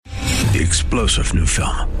The explosive new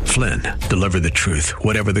film, Flynn, deliver the truth,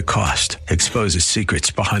 whatever the cost, exposes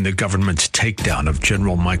secrets behind the government's takedown of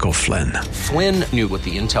General Michael Flynn. Flynn knew what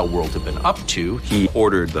the intel world had been up to. He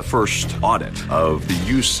ordered the first audit of the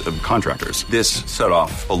use of contractors. This set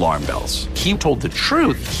off alarm bells. He told the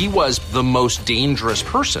truth. He was the most dangerous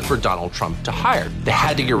person for Donald Trump to hire. They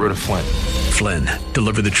had to get rid of Flynn. Flynn,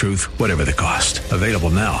 deliver the truth, whatever the cost. Available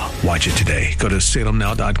now. Watch it today. Go to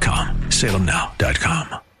salemnow.com.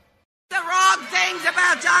 salemnow.com. The wrong things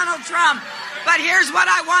about Donald Trump, but here's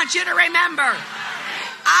what I want you to remember.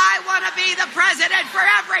 I want to be the president for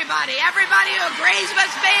everybody. Everybody who agrees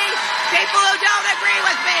with me, people who don't agree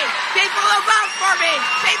with me, people who vote for me,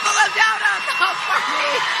 people who don't vote for me.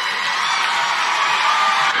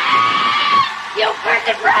 You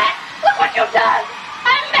cursed rat! Look what you've done!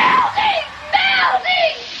 I'm melting!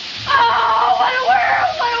 Melting! Oh, what a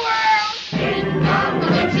world! What a world!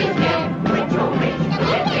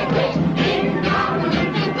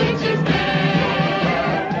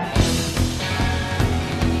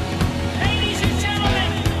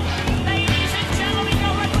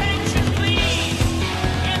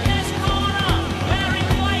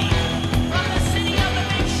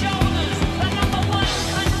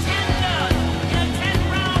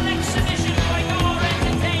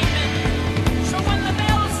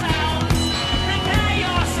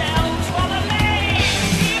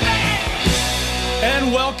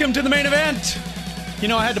 Welcome to the main event. You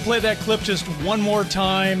know, I had to play that clip just one more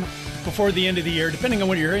time before the end of the year. Depending on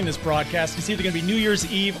when you're hearing this broadcast, it's either going to be New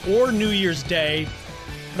Year's Eve or New Year's Day.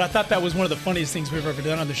 But I thought that was one of the funniest things we've ever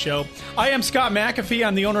done on the show. I am Scott McAfee.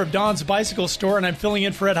 I'm the owner of Don's Bicycle Store, and I'm filling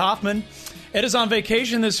in for Ed Hoffman. Ed is on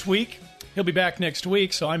vacation this week. He'll be back next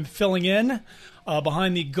week, so I'm filling in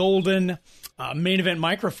behind the golden main event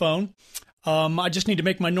microphone. I just need to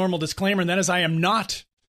make my normal disclaimer, and that is I am not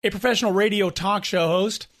a professional radio talk show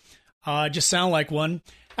host. I just sound like one.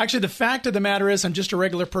 Actually, the fact of the matter is I'm just a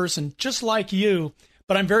regular person, just like you,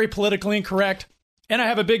 but I'm very politically incorrect, and I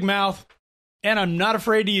have a big mouth, and I'm not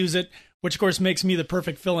afraid to use it, which, of course, makes me the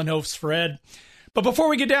perfect fill-in host for Ed. But before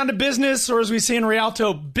we get down to business, or as we say in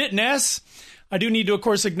Rialto, business, I do need to, of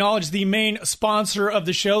course, acknowledge the main sponsor of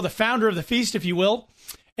the show, the founder of the feast, if you will,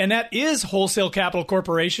 and that is Wholesale Capital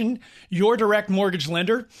Corporation, your direct mortgage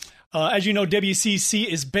lender. As you know, WCC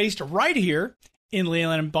is based right here in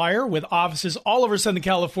Leland and Beyer with offices all over Southern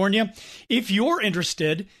California. If you're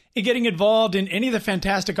interested in getting involved in any of the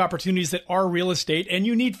fantastic opportunities that are real estate and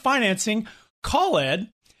you need financing, call Ed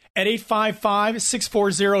at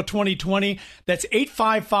 855-640-2020. That's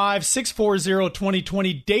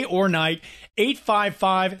 855-640-2020, day or night,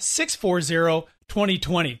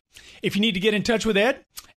 855-640-2020. If you need to get in touch with Ed,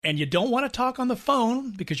 and you don't want to talk on the phone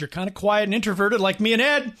because you're kind of quiet and introverted like me and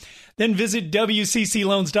Ed, then visit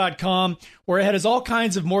WCCLoans.com, where Ed has all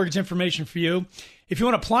kinds of mortgage information for you. If you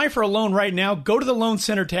want to apply for a loan right now, go to the Loan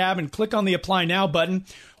Center tab and click on the Apply Now button.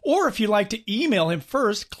 Or if you'd like to email him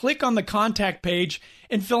first, click on the contact page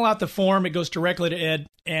and fill out the form. It goes directly to Ed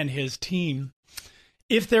and his team.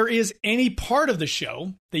 If there is any part of the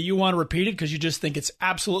show that you want to repeat it because you just think it's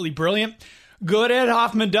absolutely brilliant, go to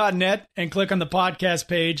edhoffman.net and click on the podcast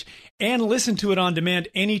page and listen to it on demand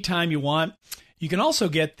anytime you want. You can also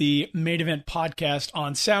get the Main Event podcast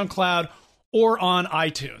on SoundCloud or on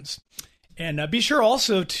iTunes. And be sure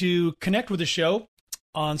also to connect with the show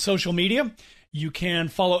on social media. You can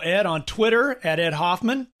follow Ed on Twitter at Ed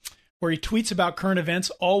Hoffman, where he tweets about current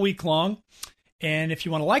events all week long. And if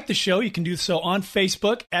you want to like the show, you can do so on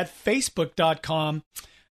Facebook at facebook.com,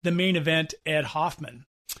 the Main Event Ed Hoffman.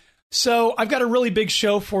 So I've got a really big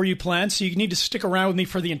show for you planned, so you need to stick around with me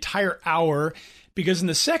for the entire hour, because in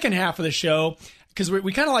the second half of the show, because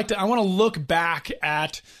we kind of like to, I want to look back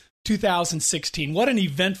at 2016. What an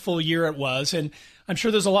eventful year it was. And I'm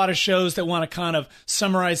sure there's a lot of shows that want to kind of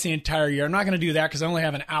summarize the entire year. I'm not going to do that because I only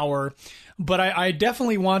have an hour, but I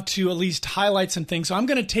definitely want to at least highlight some things. So I'm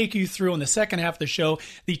going to take you through in the second half of the show,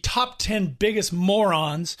 the top 10 biggest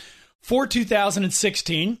morons for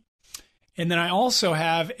 2016. And then I also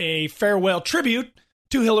have a farewell tribute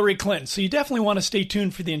to Hillary Clinton. So you definitely want to stay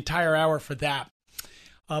tuned for the entire hour for that.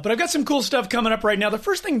 But I've got some cool stuff coming up right now. The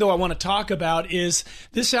first thing, though, I want to talk about is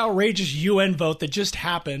this outrageous UN vote that just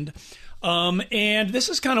happened. And this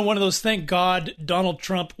is kind of one of those, thank God Donald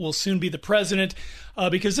Trump will soon be the president,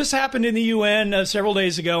 because this happened in the UN several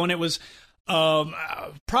days ago, and it was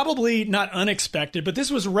probably not unexpected, but this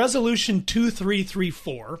was Resolution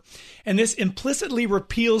 2334, and this implicitly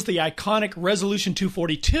repeals the iconic Resolution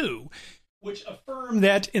 242, which affirmed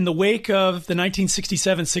that in the wake of the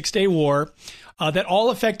 1967 Six-Day War, that all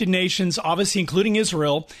affected nations, obviously including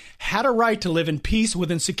Israel, had a right to live in peace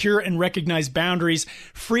within secure and recognized boundaries,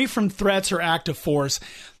 free from threats or active force.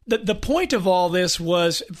 The point of all this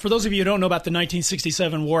was, for those of you who don't know about the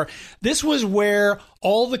 1967 war, this was where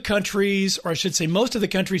all the countries, or I should say most of the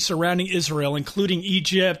countries surrounding Israel, including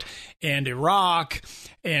Egypt and Iraq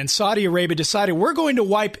and Saudi Arabia, decided we're going to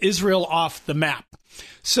wipe Israel off the map.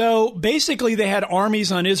 So basically, they had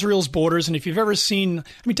armies on Israel's borders. And if you've ever seen,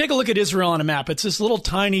 take a look at Israel on a map. It's this little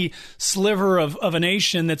tiny sliver of a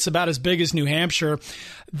nation that's about as big as New Hampshire.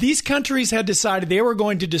 These countries had decided they were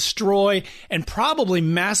going to destroy and probably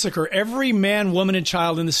massacre every man, woman, and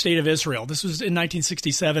child in the state of Israel. This was in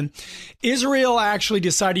 1967. Israel actually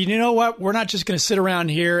decided, you know what, we're not just going to sit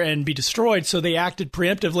around here and be destroyed. So they acted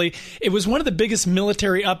preemptively. It was one of the biggest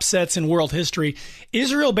military upsets in world history.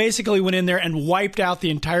 Israel basically went in there and wiped out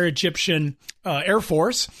the entire Egyptian Air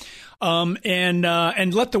Force. And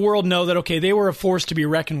let the world know that, okay, they were a force to be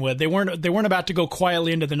reckoned with. They weren't about to go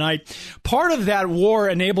quietly into the night. Part of that war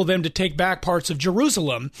enabled them to take back parts of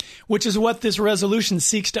Jerusalem, which is what this resolution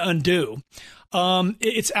seeks to undo.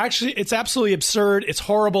 It's absolutely absurd. It's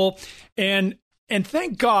horrible. And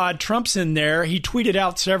thank God Trump's in there. He tweeted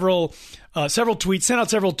out sent out several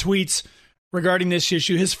tweets regarding this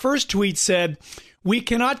issue. His first tweet said, "We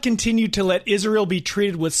cannot continue to let Israel be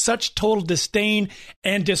treated with such total disdain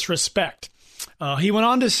and disrespect." He went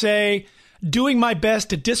on to say, "Doing my best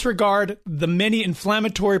to disregard the many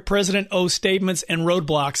inflammatory President O statements and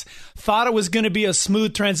roadblocks. Thought it was going to be a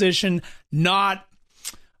smooth transition, not."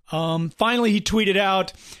 Finally, he tweeted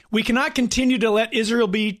out, "We cannot continue to let Israel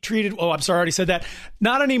be treated." Oh, I'm sorry, I already said that.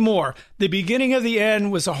 "Not anymore. The beginning of the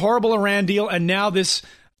end was a horrible Iran deal, and now this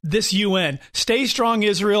UN. Stay strong,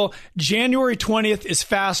 Israel. January 20th is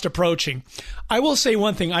fast approaching." I will say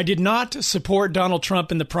one thing. I did not support Donald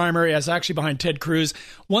Trump in the primary. I was actually behind Ted Cruz.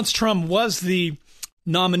 Once Trump was the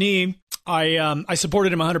nominee, I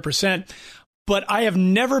supported him 100%. But I have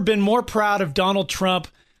never been more proud of Donald Trump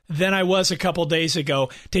than I was a couple days ago.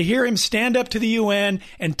 To hear him stand up to the UN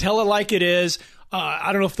and tell it like it is.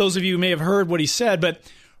 I don't know if those of you may have heard what he said, but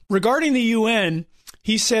regarding the UN,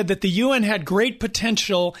 he said that the UN had great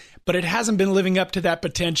potential, but it hasn't been living up to that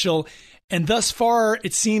potential. And thus far,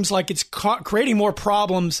 it seems like it's creating more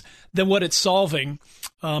problems than what it's solving.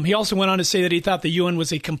 He also went on to say that he thought the UN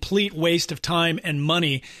was a complete waste of time and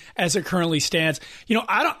money as it currently stands.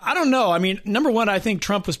 I don't know. Number one, I think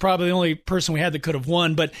Trump was probably the only person we had that could have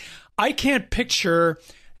won, but I can't picture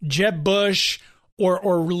Jeb Bush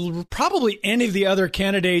or probably any of the other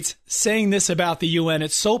candidates saying this about the UN.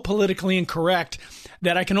 It's so politically incorrect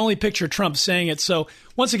that I can only picture Trump saying it. So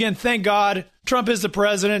once again, thank God Trump is the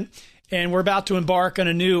president, and we're about to embark on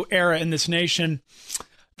a new era in this nation.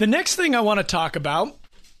 The next thing I want to talk about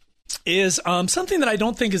is something that I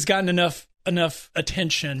don't think has gotten enough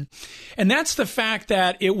attention, and that's the fact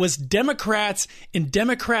that it was Democrats in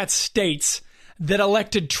Democrat states that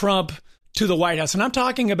elected Trump to the White House. And I'm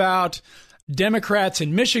talking about Democrats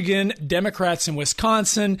in Michigan, Democrats in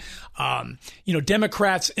Wisconsin,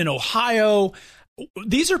 Democrats in Ohio.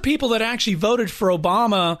 These are people that actually voted for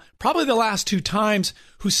Obama probably the last two times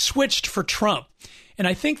who switched for Trump. And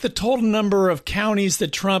I think the total number of counties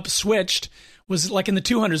that Trump switched was like in the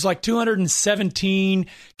 200s, like 217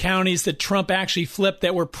 counties that Trump actually flipped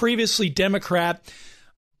that were previously Democrat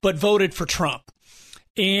but voted for Trump.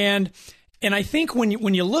 And I think when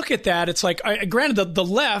you look at that, it's like, granted, the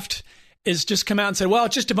left is just come out and said, well,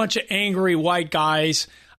 it's just a bunch of angry white guys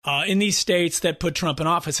in these states that put Trump in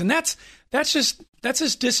office. And that's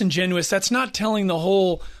just disingenuous. That's not telling the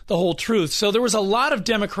whole truth. So there was a lot of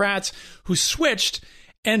Democrats who switched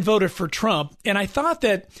and voted for Trump. And I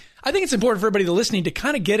think it's important for everybody listening to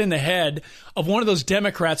kind of get in the head of one of those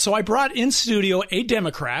Democrats. So I brought in studio a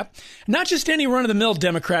Democrat, not just any run-of-the-mill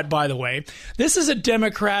Democrat, by the way. This is a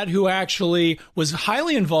Democrat who actually was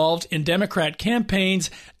highly involved in Democrat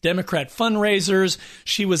campaigns, Democrat fundraisers.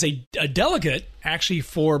 She was a delegate, actually,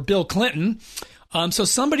 for Bill Clinton. So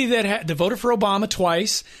somebody that voted for Obama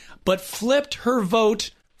twice, but flipped her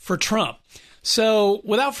vote for Trump. So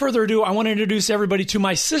without further ado, I want to introduce everybody to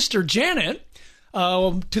my sister, Janet,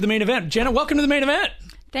 to the main event. Janet, welcome to the main event.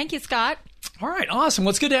 Thank you, Scott. All right, awesome.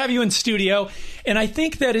 Well, it's good to have you in studio. And I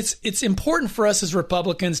think that it's important for us as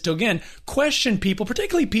Republicans to, again, question people,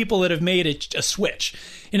 particularly people that have made a switch.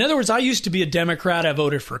 In other words, I used to be a Democrat. I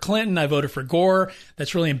voted for Clinton. I voted for Gore.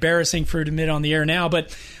 That's really embarrassing for her to admit on the air now.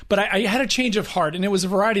 But I had a change of heart, and it was a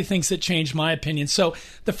variety of things that changed my opinion. So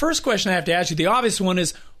the first question I have to ask you, the obvious one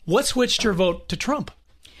is, what switched your vote to Trump?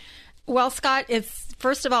 Well, Scott,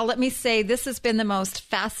 first of all, let me say this has been the most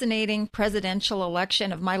fascinating presidential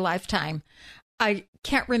election of my lifetime. I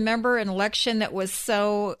can't remember an election that was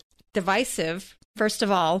so divisive, first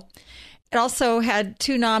of all. It also had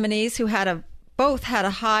two nominees who both had a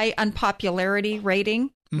high unpopularity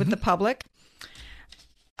rating with the public.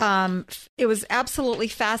 It was absolutely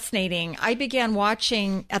fascinating. I began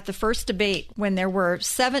watching at the first debate when there were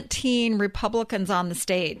 17 Republicans on the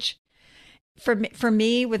stage. For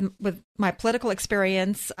me, with my political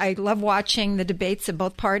experience, I love watching the debates of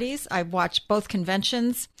both parties. I watch both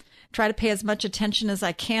conventions, try to pay as much attention as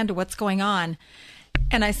I can to what's going on.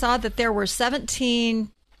 And I saw that there were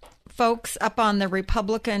 17 folks up on the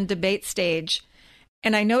Republican debate stage.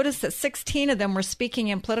 And I noticed that 16 of them were speaking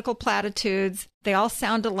in political platitudes. They all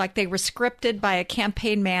sounded like they were scripted by a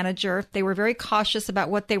campaign manager. They were very cautious about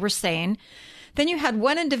what they were saying. Then you had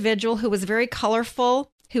one individual who was very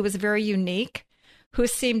colorful, who was very unique, who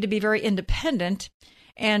seemed to be very independent,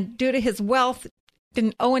 and due to his wealth,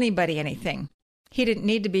 didn't owe anybody anything. He didn't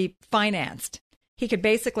need to be financed. He could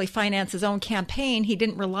basically finance his own campaign. He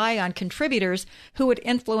didn't rely on contributors who would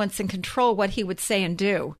influence and control what he would say and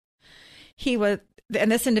do. And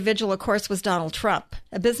this individual, of course, was Donald Trump,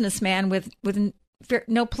 a businessman with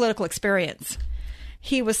no political experience.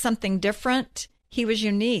 He was something different. He was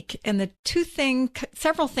unique. And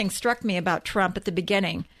several things struck me about Trump at the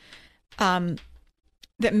beginning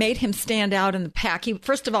that made him stand out in the pack.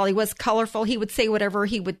 First of all, he was colorful. He would say whatever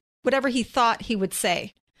he thought he would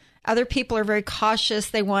say. Other people are very cautious.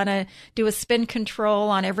 They want to do a spin control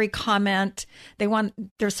on every comment.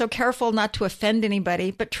 They're so careful not to offend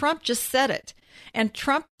anybody. But Trump just said it. And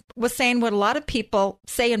Trump was saying what a lot of people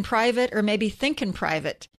say in private or maybe think in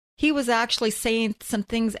private. He was actually saying some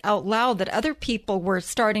things out loud that other people were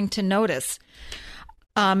starting to notice.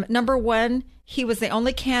 Number one, he was the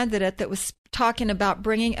only candidate that was talking about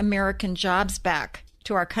bringing American jobs back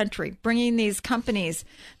to our country, bringing these companies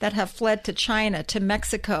that have fled to China, to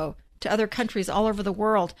Mexico, to other countries all over the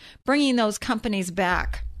world, bringing those companies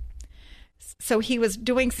back. So he was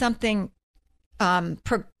doing something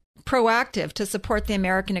proactive to support the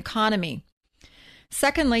American economy.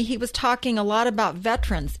 Secondly, he was talking a lot about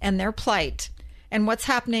veterans and their plight and what's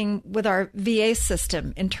happening with our VA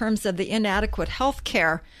system in terms of the inadequate health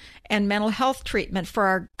care and mental health treatment for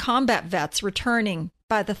our combat vets returning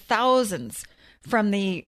by the thousands from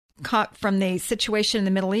the situation in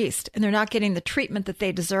the Middle East, and they're not getting the treatment that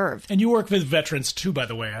they deserve. And you work with veterans too, by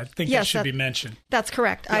the way. I think that should be mentioned. That's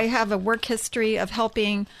correct. Yep. I have a work history of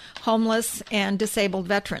helping homeless and disabled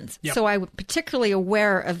veterans. Yep. So I'm particularly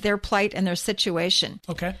aware of their plight and their situation.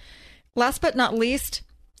 Okay. Last but not least,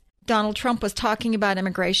 Donald Trump was talking about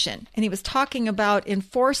immigration, and he was talking about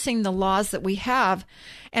enforcing the laws that we have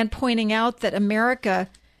and pointing out that America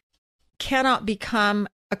cannot become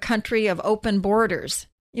a country of open borders.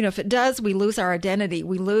 You know, if it does, we lose our identity.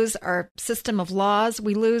 We lose our system of laws.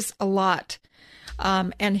 We lose a lot.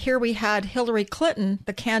 And here we had Hillary Clinton,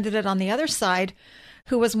 the candidate on the other side,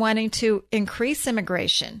 who was wanting to increase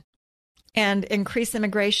immigration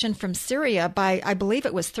from Syria by, I believe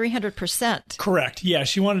it was 300%. Correct. Yeah,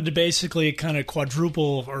 she wanted to basically kind of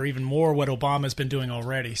quadruple or even more what Obama's been doing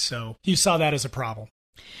already. So you saw that as a problem.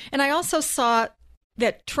 And I also saw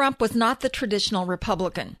that Trump was not the traditional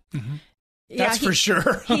Republican. Mm-hmm. That's for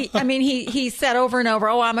sure. he said over and over,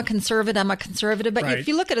 I'm a conservative. But right. If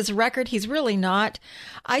you look at his record, he's really not.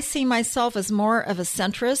 I see myself as more of a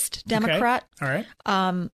centrist Democrat. Okay. All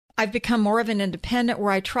right. I've become more of an independent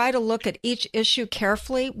where I try to look at each issue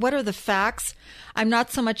carefully. What are the facts? I'm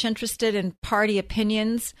not so much interested in party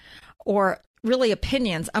opinions or really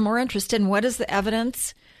opinions. I'm more interested in what is the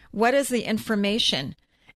evidence? What is the information?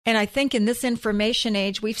 And I think in this information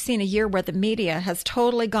age, we've seen a year where the media has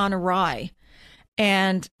totally gone awry.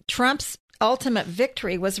 And Trump's ultimate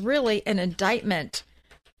victory was really an indictment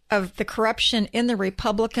of the corruption in the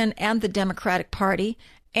Republican and the Democratic Party,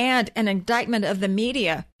 and an indictment of the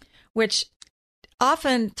media, which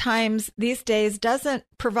oftentimes these days doesn't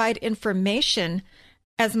provide information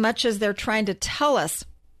as much as they're trying to tell us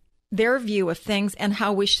their view of things and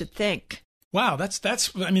how we should think. Wow, that's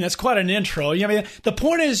quite an intro. I mean, the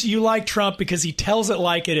point is you like Trump because he tells it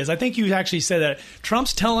like it is. I think you actually said that.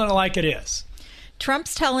 Trump's telling it like it is.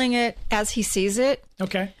 Trump's telling it as he sees it.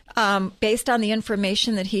 Okay. Based on the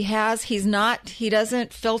information that he has. He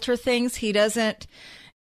doesn't filter things. He doesn't,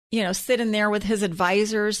 sit in there with his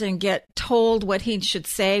advisors and get told what he should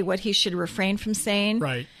say, what he should refrain from saying.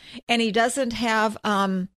 Right. And he doesn't have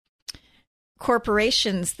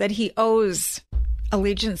corporations that he owes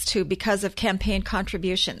allegiance to because of campaign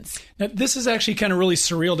contributions. Now, this is actually kind of really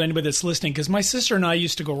surreal to anybody that's listening, because my sister and I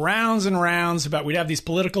used to go rounds and rounds we'd have these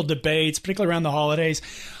political debates, particularly around the holidays.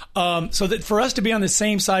 So that for us to be on the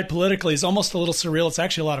same side politically is almost a little surreal. It's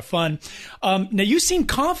actually a lot of fun. Now, you seem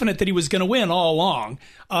confident that he was going to win all along.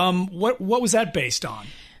 What was that based on?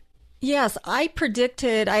 Yes, I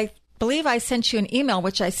predicted, I believe I sent you an email,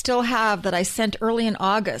 which I still have, that I sent early in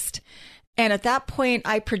August. And at that point,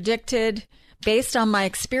 I predicted, based on my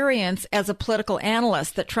experience as a political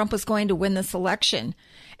analyst, that Trump was going to win this election.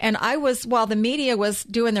 And while the media was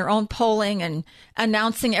doing their own polling and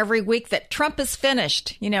announcing every week that Trump is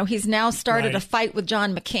finished, he's now started a fight with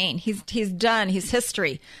John McCain. He's done. He's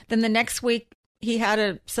history. Then the next week he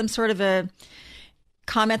had some sort of a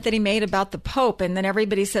comment that he made about the Pope, and then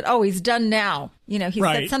everybody said, "Oh, he's done now." He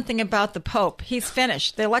said something about the Pope. He's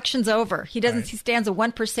finished. The election's over. He stands a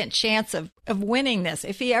 1% chance of winning this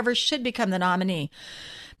if he ever should become the nominee.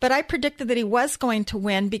 But I predicted that he was going to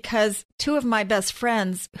win because two of my best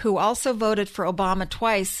friends, who also voted for Obama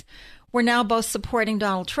twice, were now both supporting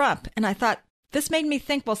Donald Trump. And I thought, this made me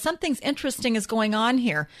think, well, something's interesting is going on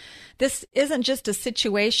here. This isn't just a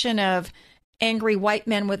situation of angry white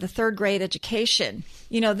men with a third-grade education.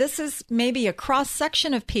 This is maybe a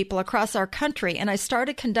cross-section of people across our country. And I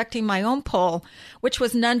started conducting my own poll, which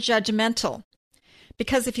was non-judgmental.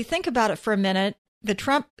 Because if you think about it for a minute,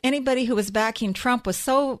 anybody who was backing Trump was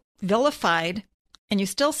so vilified, and you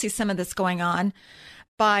still see some of this going on,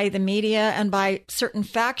 by the media and by certain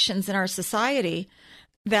factions in our society,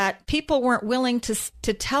 that people weren't willing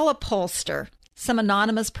to tell a pollster, some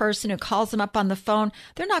anonymous person who calls them up on the phone,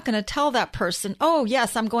 they're not going to tell that person, "Oh,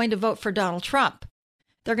 yes, I'm going to vote for Donald Trump."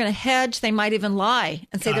 They're going to hedge. They might even lie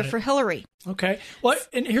and say they're for Hillary. Okay. Well,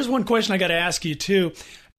 and here's one question I got to ask you, too.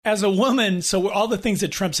 As a woman, so all the things that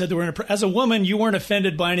Trump said that were as a woman, you weren't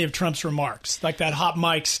offended by any of Trump's remarks, like that hot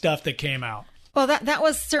mic stuff that came out. Well, that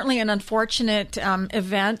was certainly an unfortunate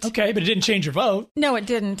event. Okay, but it didn't change your vote. No, it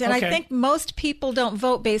didn't. And okay. I think most people don't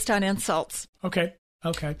vote based on insults. Okay.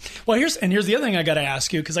 Well, here's the other thing I got to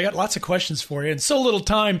ask you, because I got lots of questions for you. In so little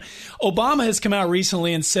time, Obama has come out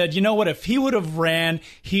recently and said, you know what, if he would have ran,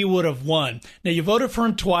 he would have won. Now, you voted for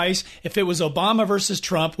him twice. If it was Obama versus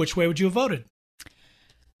Trump, which way would you have voted?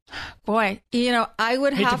 Boy, I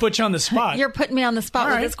would hate to put you on the spot. You're putting me on the spot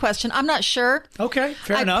with this question. I'm not sure. Okay,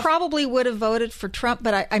 fair enough. I probably would have voted for Trump,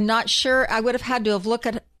 but I'm not sure. I would have had to have looked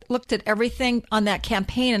at everything on that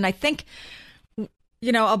campaign. And I think,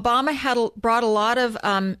 Obama brought a lot of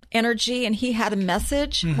energy, and he had a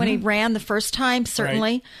message when he ran the first time,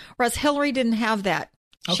 certainly, whereas Hillary didn't have that.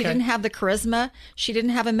 Okay. She didn't have the charisma. She didn't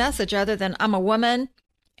have a message other than, "I'm a woman,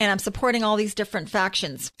 and I'm supporting all these different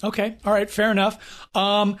factions." Okay. All right. Fair enough.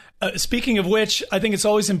 Speaking of which, I think it's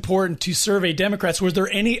always important to survey Democrats. Was there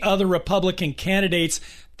any other Republican candidates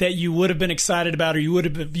that you would have been excited about, or you would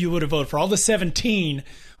have voted for? All the 17,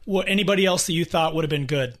 anybody else that you thought would have been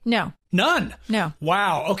good? No. None? No.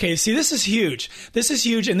 Wow. Okay. See, this is huge.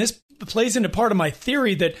 And this plays into part of my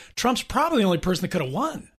theory that Trump's probably the only person that could have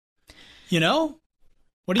won.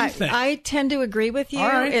 What do you think? I tend to agree with you. All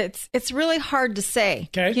right. It's really hard to say.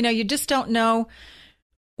 Okay. You just don't know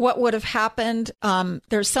what would have happened.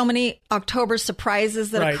 There's so many October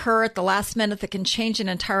surprises that occur at the last minute that can change an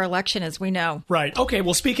entire election, as we know. Right. Okay.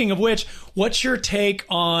 Well, speaking of which, what's your take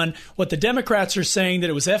on what the Democrats are saying, that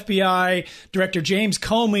it was FBI Director James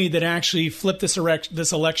Comey that actually flipped this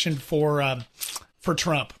election for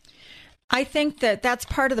Trump? I think that's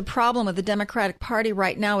part of the problem with the Democratic Party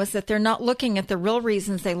right now, is that they're not looking at the real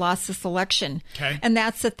reasons they lost this election. Okay. And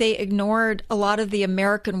that's that they ignored a lot of the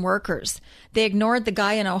American workers. They ignored the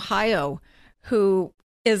guy in Ohio who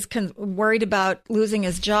is worried about losing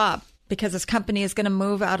his job because his company is going to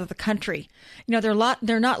move out of the country. They're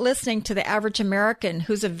not listening to the average American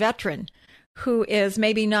who's a veteran, who is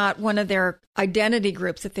maybe not one of their identity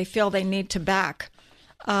groups that they feel they need to back.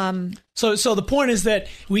 So the point is that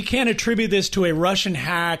we can't attribute this to a Russian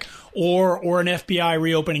hack or an FBI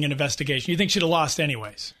reopening an investigation. You think she'd have lost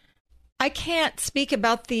anyways? I can't speak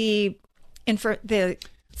about the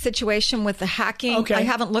situation with the hacking. Okay. I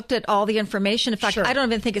haven't looked at all the information. In fact, Sure. I don't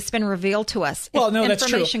even think it's been revealed to us. Well, if no, that's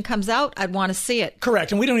true. information comes out, I'd want to see it.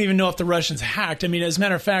 Correct. And we don't even know if the Russians hacked. I mean, as a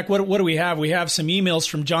matter of fact, what do we have? We have some emails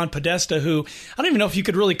from John Podesta, who I don't even know if you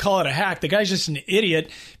could really call it a hack. The guy's just an idiot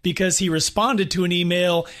because he responded to an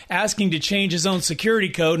email asking to change his own security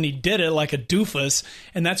code, and he did it like a doofus.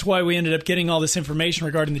 And that's why we ended up getting all this information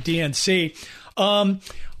regarding the DNC.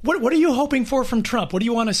 What are you hoping for from Trump? What do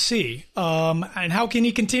you want to see? And how can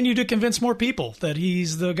he continue to convince more people that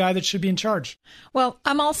he's the guy that should be in charge? Well,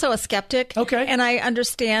 I'm also a skeptic. Okay. And I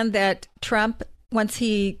understand that Trump, once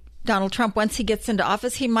he Donald Trump, once he gets into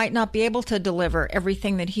office, he might not be able to deliver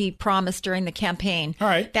everything that he promised during the campaign. All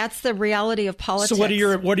right. That's the reality of politics. So what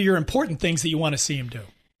are your important things that you want to see him do?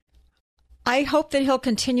 I hope that he'll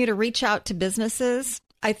continue to reach out to businesses.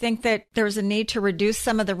 I think that there's a need to reduce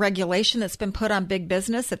some of the regulation that's been put on big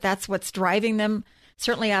business, that's what's driving them,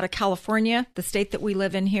 certainly out of California, the state that we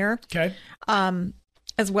live in here, okay,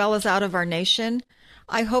 as well as out of our nation.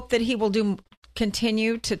 I hope that he will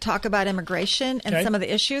continue to talk about immigration and some of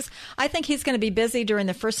the issues. I think he's going to be busy during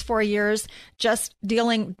the first 4 years just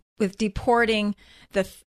dealing with deporting the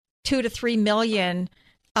 2 to 3 million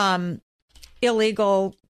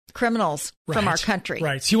illegal criminals from our country.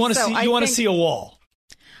 Right. So you want to see a wall.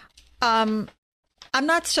 I'm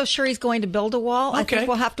not so sure he's going to build a wall. Okay. I think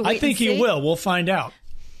we'll have to wait. I think and see. he will. We'll find out.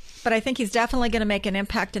 But I think he's definitely going to make an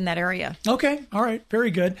impact in that area. Okay. All right.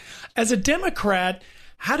 Very good. As a Democrat,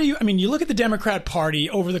 you look at the Democrat Party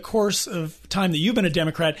over the course of time that you've been a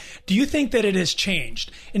Democrat, do you think that it has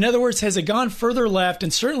changed? In other words, has it gone further left?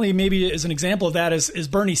 And certainly maybe as an example of that is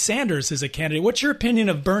Bernie Sanders as a candidate. What's your opinion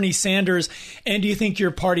of Bernie Sanders? And do you think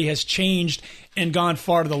your party has changed and gone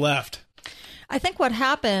far to the left? I think what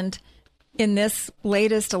happened in this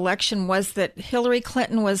latest election was that Hillary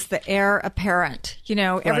Clinton was the heir apparent.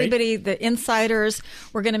 Everybody, the insiders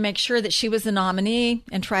were going to make sure that she was the nominee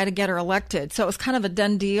and try to get her elected. So it was kind of a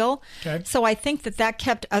done deal. Okay. So I think that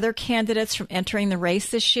kept other candidates from entering the race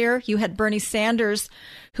this year. You had Bernie Sanders,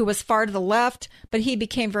 who was far to the left, but he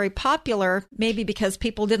became very popular, maybe because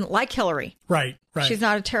people didn't like Hillary. Right. She's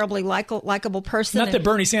not a terribly likable person. Not that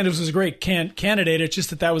Bernie Sanders was a great candidate. It's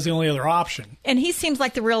just that was the only other option. And he seems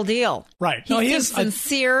like the real deal. Right. He seems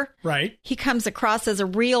sincere. Right. He comes across as a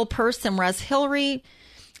real person, whereas Hillary,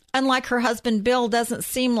 unlike her husband Bill, doesn't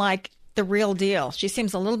seem like the real deal. She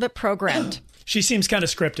seems a little bit programmed. She seems kind of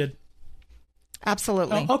scripted.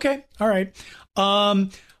 Absolutely. Oh, okay. All right.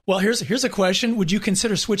 Well, here's a question. Would you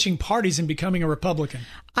consider switching parties and becoming a Republican?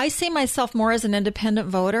 I see myself more as an independent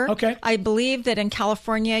voter. Okay. I believe that in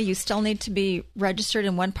California, you still need to be registered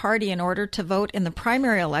in one party in order to vote in the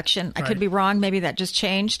primary election. I could be wrong. Maybe that just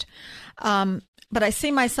changed. But I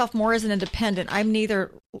see myself more as an independent. I'm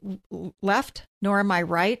neither left nor am I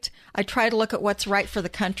right. I try to look at what's right for the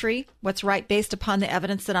country, what's right based upon the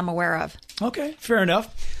evidence that I'm aware of. Okay, fair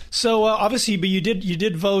enough. So obviously, but you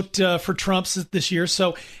did vote for Trump this year.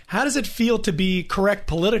 So how does it feel to be correct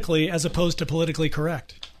politically as opposed to politically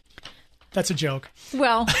correct? That's a joke.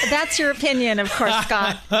 Well, that's your opinion, of course,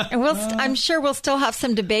 Scott. And I'm sure we'll still have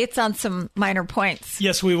some debates on some minor points.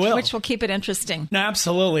 Yes, we will. Which will keep it interesting. No,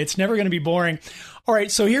 absolutely. It's never going to be boring. All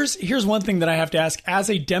right. So here's one thing that I have to ask. As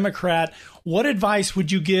a Democrat, what advice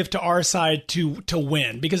would you give to our side to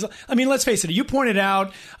win? Because, let's face it, you pointed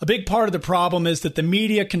out a big part of the problem is that the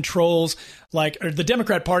media controls, or the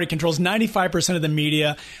Democrat Party controls 95% of the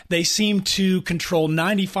media. They seem to control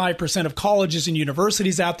 95% of colleges and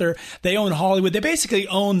universities out there. They own Hollywood. They basically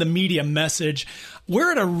own the media message.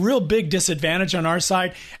 We're at a real big disadvantage on our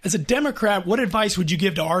side. As a Democrat, what advice would you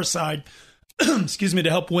give to our side, excuse me,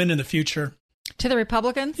 to help win in the future? To the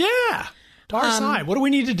Republicans? Yeah, to our side. What do we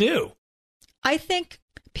need to do? I think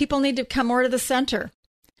people need to come more to the center.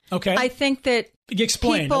 Okay. I think that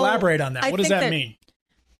elaborate on that. What does that mean?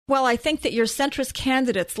 Well, I think that your centrist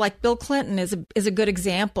candidates like Bill Clinton is a good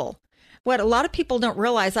example. What a lot of people don't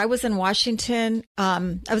realize, I was in Washington.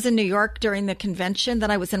 I was in New York during the convention.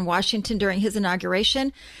 Then I was in Washington during his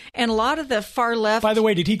inauguration. And a lot of the far left... By the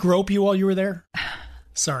way, did he grope you while you were there?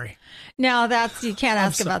 Sorry. No, you can't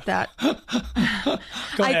ask about that.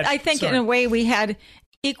 Go ahead. I think in a way we had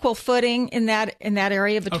equal footing in that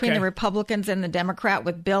area between the Republicans and the Democrat,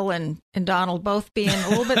 with Bill and Donald both being a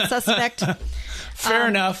little bit suspect. Fair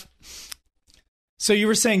enough. So you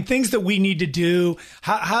were saying things that we need to do.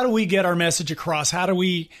 How do we get our message across? How do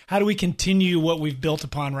we continue what we've built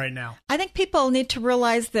upon right now? I think people need to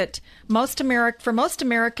realize that for most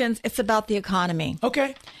Americans, it's about the economy.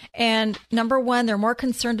 Okay. And number one, they're more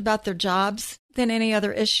concerned about their jobs than any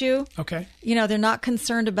other issue. Okay. They're not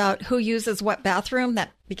concerned about who uses what bathroom.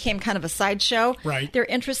 That became kind of a sideshow. Right. They're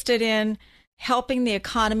interested in helping the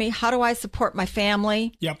economy. How do I support my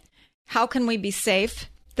family? Yep. How can we be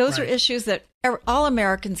safe? Those are issues that all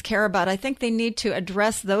Americans care about. I think they need to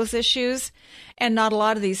address those issues and not a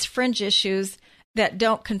lot of these fringe issues that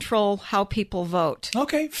don't control how people vote.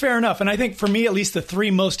 Okay, fair enough. And I think for me, at least, the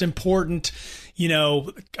three most important,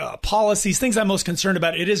 policies, things I'm most concerned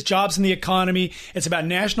about. It is jobs in the economy. It's about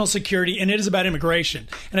national security, and it is about immigration.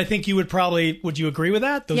 And I think you would you agree with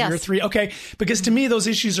that? Those yes. are your three. Okay. Because to me, those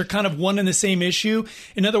issues are kind of one and the same issue.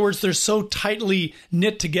 In other words, they're so tightly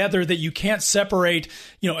knit together that you can't separate.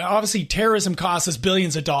 Obviously terrorism costs us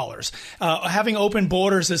billions of dollars. Having open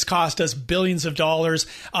borders has cost us billions of dollars,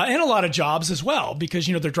 and a lot of jobs as well, because,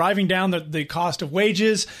 they're driving down the cost of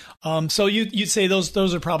wages. So you'd say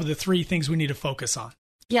those are probably the three things we need to focus on.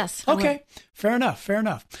 Yes. Okay. Fair enough.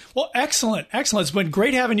 Well, excellent. It's been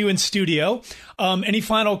great having you in studio. Any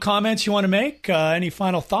final comments you want to make? Any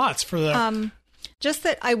final thoughts for the... Just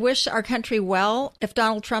that I wish our country well. If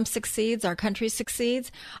Donald Trump succeeds, our country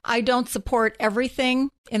succeeds. I don't support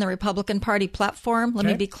everything in the Republican Party platform. Let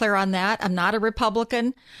me be clear on that. I'm not a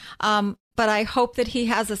Republican. But I hope that he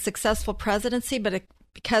has a successful presidency,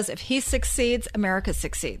 because if he succeeds, America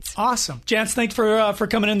succeeds. Awesome. Jance, thanks for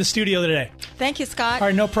coming in the studio today. Thank you, Scott. All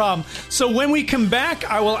right, no problem. So when we come back,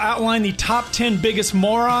 I will outline the top 10 biggest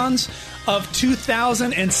morons of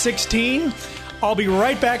 2016. I'll be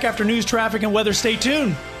right back after news, traffic, and weather. Stay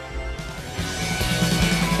tuned.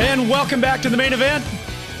 And welcome back to the main event.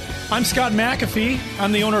 I'm Scott McAfee.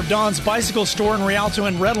 I'm the owner of Don's Bicycle Store in Rialto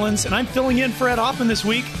and Redlands, and I'm filling in for Ed Hoffman this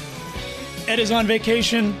week. Ed is on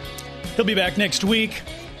vacation. He'll be back next week.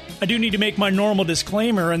 I do need to make my normal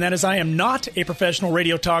disclaimer, and that is I am not a professional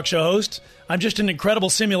radio talk show host. I'm just an incredible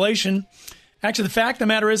simulation. Actually, the fact of the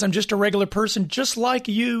matter is I'm just a regular person just like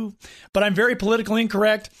you, but I'm very politically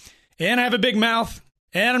incorrect, and I have a big mouth,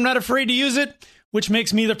 and I'm not afraid to use it, which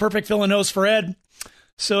makes me the perfect villain host for Ed.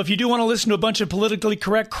 So if you do want to listen to a bunch of politically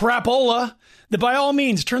correct crapola, then by all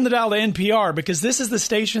means, turn the dial to NPR, because this is the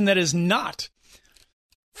station that is not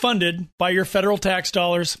funded by your federal tax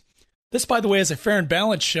dollars. This, by the way, is a fair and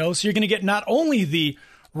balanced show, so you're going to get not only the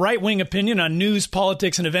right-wing opinion on news,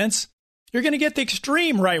 politics, and events, you're going to get the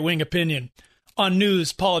extreme right-wing opinion on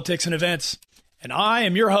news, politics, and events. And I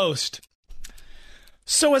am your host.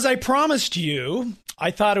 So as I promised you,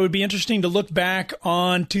 I thought it would be interesting to look back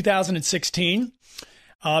on 2016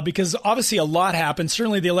 because obviously a lot happened.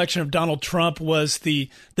 Certainly the election of Donald Trump was the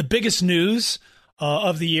biggest news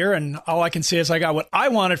of the year, and all I can say is I got what I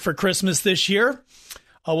wanted for Christmas this year.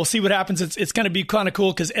 We'll see what happens. It's going to be kind of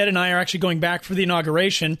cool because Ed and I are actually going back for the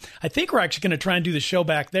inauguration. I think we're actually going to try and do the show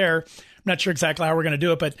back there. I'm not sure exactly how we're going to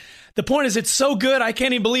do it, but the point is it's so good, I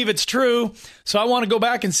can't even believe it's true. So I want to go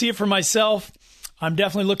back and see it for myself. I'm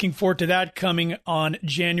definitely looking forward to that coming on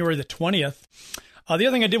January the 20th. The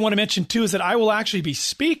other thing I did want to mention, too, is that I will actually be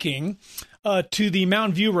speaking to the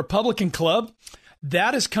Mountain View Republican Club.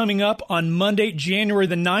 That is coming up on Monday, January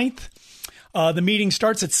the 9th. The meeting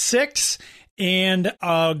starts at 6. And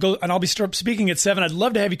I'll be speaking at 7. I'd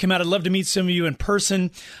love to have you come out. I'd love to meet some of you in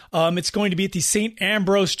person. It's going to be at the St.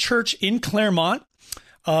 Ambrose Church in Claremont.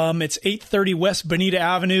 It's 830 West Bonita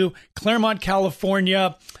Avenue, Claremont,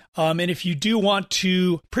 California. And if you do want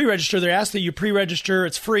to pre-register, they ask that you pre-register.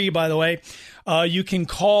 It's free, by the way. You can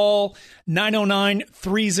call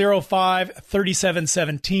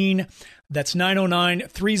 909-305-3717. That's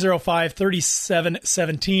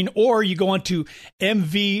 909-305-3717. Or you go on to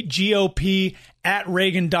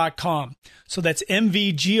mvgop@reagan.com. So that's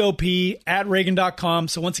mvgop@reagan.com.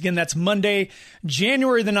 So once again, that's Monday,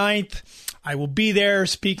 January the 9th. I will be there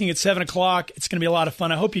speaking at 7 o'clock. It's going to be a lot of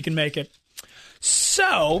fun. I hope you can make it.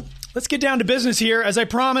 So let's get down to business here. As I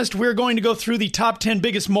promised, we're going to go through the top 10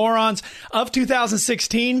 biggest morons of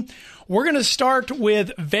 2016. We're going to start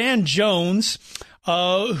with Van Jones,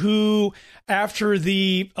 who, after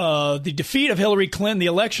the defeat of Hillary Clinton, the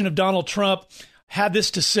election of Donald Trump, had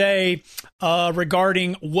this to say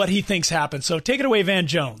regarding what he thinks happened. So take it away, Van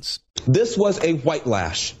Jones. This was a white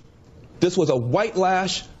lash. This was a white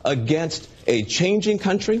lash against a changing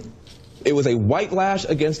country. It was a white lash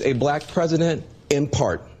against a black president in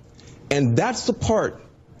part. And that's the part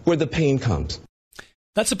where the pain comes.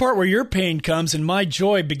 That's the part where your pain comes and my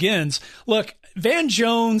joy begins. Look, Van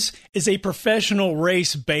Jones is a professional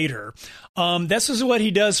race baiter. This is what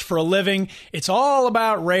he does for a living. It's all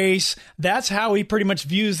about race. That's how he pretty much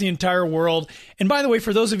views the entire world. And by the way,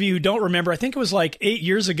 for those of you who don't remember, I think it was like 8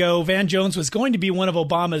 years ago, Van Jones was going to be one of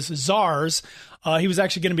Obama's czars. He was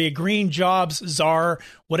actually going to be a green jobs czar,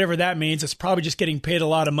 whatever that means. It's probably just getting paid a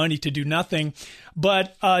lot of money to do nothing.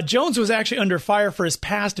 But Jones was actually under fire for his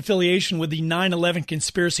past affiliation with the 9/11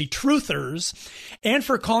 conspiracy truthers and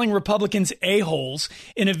for calling Republicans a-holes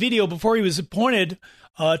in a video before he was appointed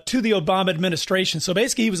to the Obama administration. So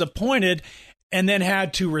basically he was appointed and then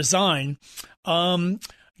had to resign.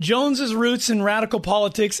 Jones's roots in radical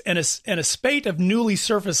politics and a spate of newly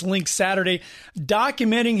surfaced links Saturday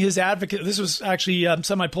documenting his advocate. This was actually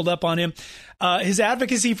something I pulled up on him. His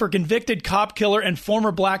advocacy for convicted cop killer and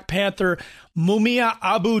former Black Panther Mumia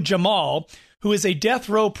Abu-Jamal, who is a death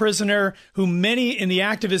row prisoner who many in the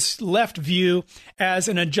activist left view as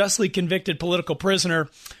an unjustly convicted political prisoner.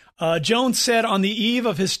 Jones said on the eve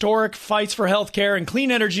of historic fights for health care and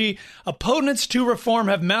clean energy, opponents to reform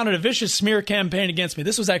have mounted a vicious smear campaign against me.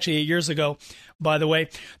 This was actually 8 years ago, by the way.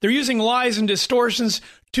 They're using lies and distortions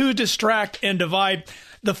to distract and divide.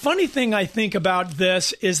 The funny thing I think about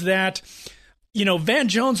this is that, you know, Van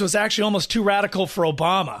Jones was actually almost too radical for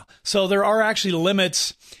Obama. So there are actually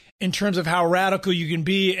limits in terms of how radical you can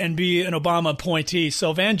be and be an Obama appointee.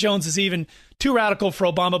 So Van Jones is even too radical for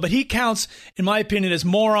Obama, but he counts, in my opinion, as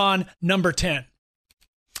moron number 10.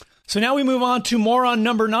 So now we move on to moron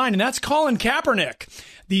number 9, and that's Colin Kaepernick,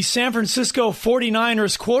 the San Francisco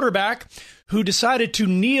 49ers quarterback who decided to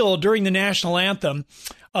kneel during the national anthem.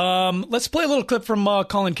 Let's play a little clip from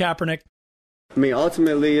Colin Kaepernick. I mean,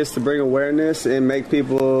 ultimately, it's to bring awareness and make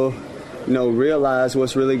people, you know, realize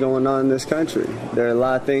what's really going on in this country. There are a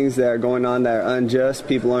lot of things that are going on that are unjust,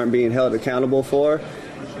 people aren't being held accountable for,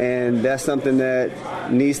 and that's something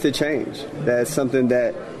that needs to change. That's something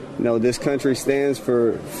that, you know, this country stands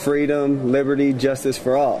for: freedom, liberty, justice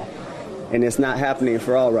for all. And it's not happening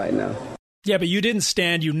for all right now. Yeah, but you didn't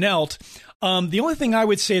stand, you knelt. The only thing I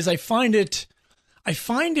would say is I find it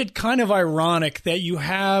kind of ironic that you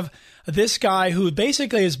have this guy who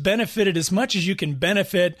basically has benefited as much as you can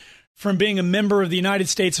benefit from being a member of the United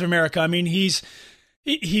States of America. I mean,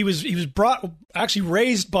 he was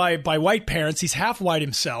raised by white parents. He's half white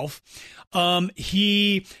himself.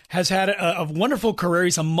 He has had a wonderful career.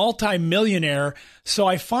 He's a multimillionaire. So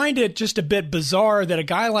I find it just a bit bizarre that a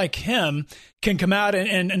guy like him can come out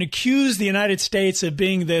and accuse the United States of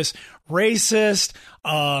being this racist,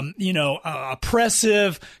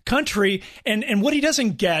 oppressive country. And what he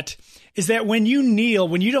doesn't get is that when you kneel,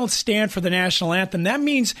 when you don't stand for the national anthem, that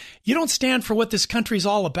means you don't stand for what this country is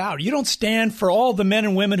all about. You don't stand for all the men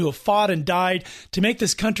and women who have fought and died to make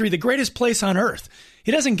this country the greatest place on earth.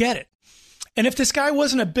 He doesn't get it. And if this guy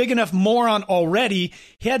wasn't a big enough moron already,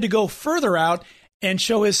 he had to go further out and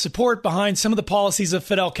show his support behind some of the policies of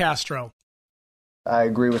Fidel Castro. I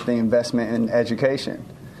agree with the investment in education.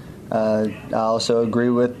 I also agree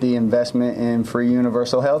with the investment in free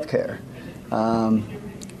universal health care,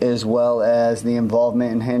 as well as the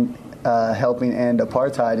involvement in helping end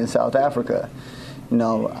apartheid in South Africa. You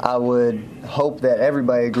know, I would hope that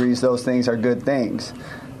everybody agrees those things are good things.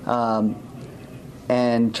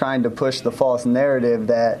 And trying to push the false narrative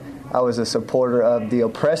that I was a supporter of the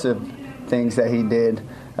oppressive things that he did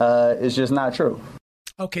is just not true.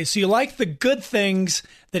 Okay, so you like the good things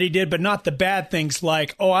that he did, but not the bad things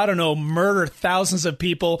like, murder thousands of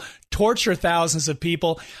people, torture thousands of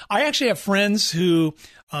people. I actually have friends who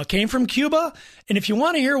came from Cuba, and if you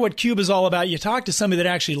want to hear what Cuba is all about, you talk to somebody that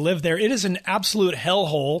actually lived there. It is an absolute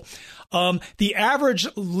hellhole. The average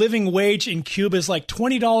living wage in Cuba is like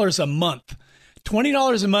 $20 a month.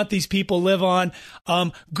 $20 a month these people live on.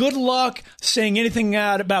 Good luck saying anything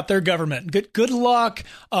about their government. Good luck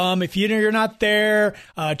if you're not there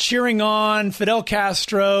cheering on Fidel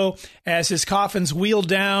Castro as his coffin's wheeled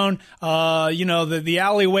down the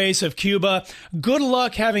alleyways of Cuba. Good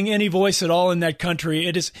luck having any voice at all in that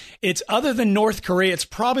country. It's other than North Korea, it's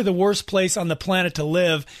probably the worst place on the planet to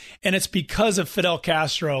live, and it's because of Fidel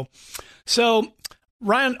Castro. So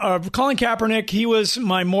Colin Kaepernick, he was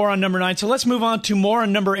my moron number 9. So let's move on to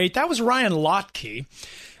moron number 8. That was Ryan Lochte.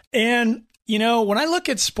 And, when I look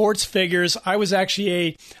at sports figures, I was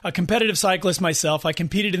actually a competitive cyclist myself. I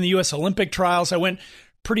competed in the U.S. Olympic trials. I went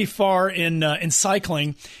pretty far in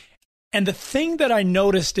cycling. And the thing that I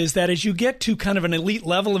noticed is that as you get to kind of an elite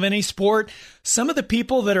level of any sport, some of the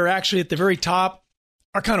people that are actually at the very top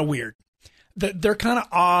are kind of weird. They're kind of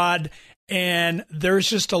odd. And there's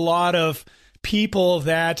just a lot of people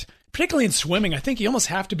that, particularly in swimming, I think you almost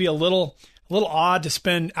have to be a little odd to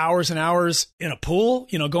spend hours and hours in a pool,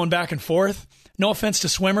 going back and forth. No offense to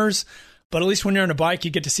swimmers, but at least when you're on a bike,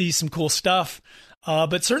 you get to see some cool stuff.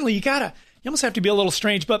 But certainly you almost have to be a little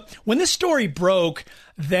strange. But when this story broke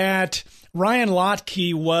that Ryan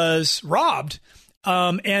Lochte was robbed,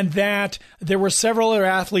 and that there were several other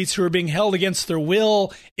athletes who were being held against their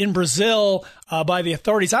will in Brazil by the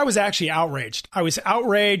authorities, I was actually outraged.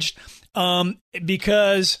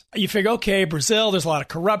 Because you figure, okay, Brazil, there's a lot of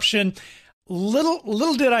corruption.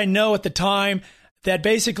 Little did I know at the time that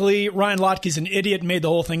basically Ryan Lotke's an idiot and made the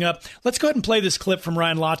whole thing up. Let's go ahead and play this clip from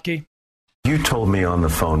Ryan Lochte. You told me on the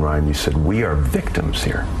phone, Ryan, you said, we are victims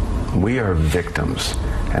here. We are victims,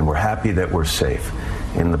 and we're happy that we're safe.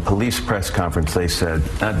 In the police press conference, they said,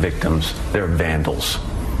 not victims, they're vandals.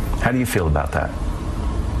 How do you feel about that?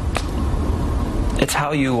 It's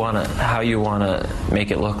how you wanna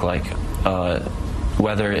make it look like.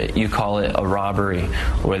 Whether you call it a robbery,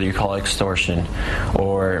 or whether you call it extortion,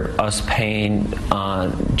 or us paying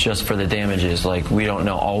just for the damages. Like, we don't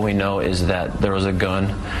know. All we know is that there was a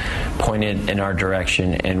gun pointed in our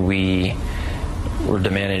direction, and we were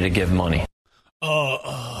demanding to give money.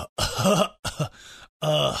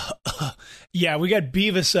 Yeah, we got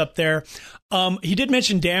Beavis up there. He did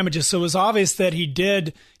mention damages, so it was obvious that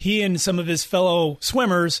he and some of his fellow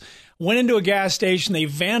swimmers went into a gas station, they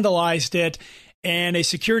vandalized it, and a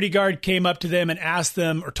security guard came up to them and asked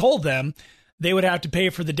them, or told them, they would have to pay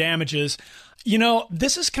for the damages. You know,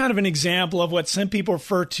 this is kind of an example of what some people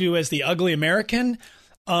refer to as the ugly American.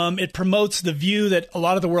 It promotes the view that a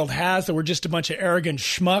lot of the world has, that we're just a bunch of arrogant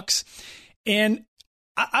schmucks. And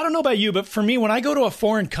I don't know about you, but for me, when I go to a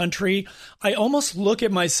foreign country, I almost look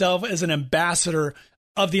at myself as an ambassador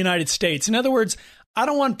of the United States. In other words, I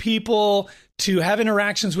don't want people to have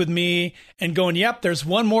interactions with me and going, yep, there's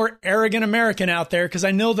one more arrogant American out there, because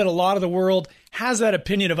I know that a lot of the world has that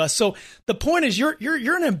opinion of us. So the point is, you're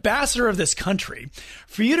an ambassador of this country.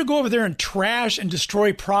 For you to go over there and trash and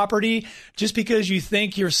destroy property just because you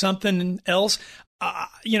think you're something else,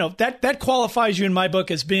 that qualifies you in my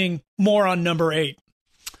book as being moron number 8.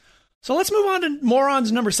 So let's move on to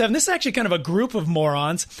morons number 7. This is actually kind of a group of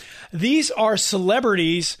morons. These are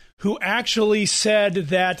celebrities who actually said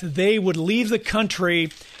that they would leave the country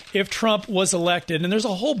if Trump was elected. And there's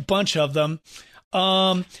a whole bunch of them.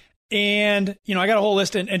 I got a whole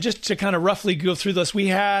list. And just to kind of roughly go through this, was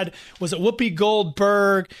it Whoopi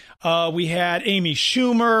Goldberg? We had Amy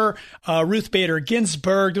Schumer, Ruth Bader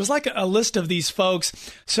Ginsburg. There was like a list of these folks.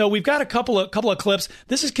 So we've got a couple of clips.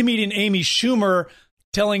 This is comedian Amy Schumer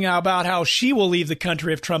telling about how she will leave the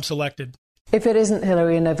country if Trump's elected. If it isn't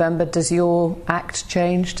Hillary in November, does your act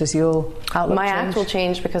change? Does your outlook My change? act will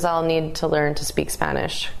change because I'll need to learn to speak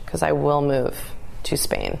Spanish, because I will move to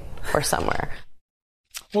Spain or somewhere.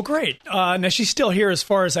 Well, great. Now, she's still here as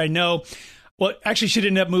far as I know. Well, actually, she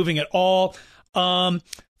didn't end up moving at all.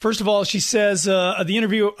 First of all, she says, the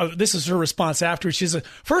interview, this is her response afterwards. She says,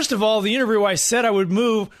 first of all, the interview I said I would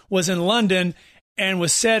move was in London and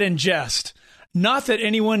was said in jest. Not that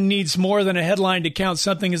anyone needs more than a headline to count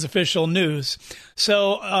something as official news.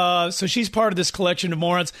 So she's part of this collection of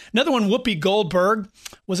morons. Another one, Whoopi Goldberg,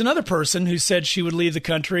 was another person who said she would leave the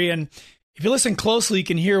country. And if you listen closely, you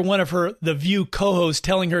can hear one of The View co-hosts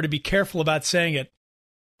telling her to be careful about saying it.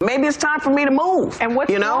 Maybe it's time for me to move. And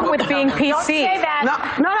what's wrong with being PC? Don't say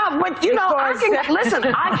that. No, but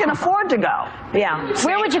I can afford to go. Yeah.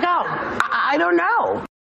 Where would you go? I don't know.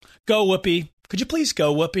 Go, Whoopi. Could you please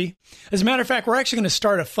go, Whoopi? As a matter of fact, we're actually going to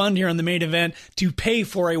start a fund here on the main event to pay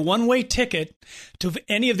for a one-way ticket to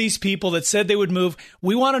any of these people that said they would move.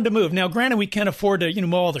 We want them to move. Now, granted, we can't afford to,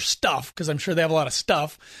 move all their stuff, because I'm sure they have a lot of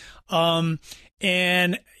stuff. I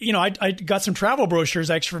got some travel brochures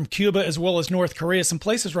actually from Cuba as well as North Korea, some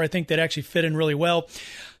places where I think they'd actually fit in really well.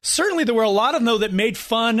 Certainly, there were a lot of them, though, that made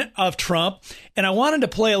fun of Trump. And I wanted to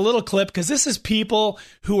play a little clip because this is people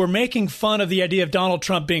who were making fun of the idea of Donald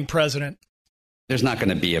Trump being president. There's not going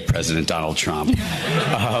to be a President Donald Trump.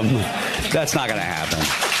 That's not going to happen.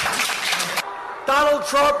 Donald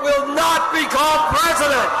Trump will not become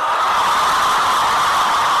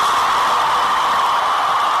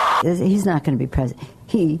president. He's not going to be president.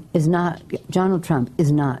 Donald Trump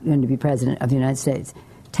is not going to be president of the United States.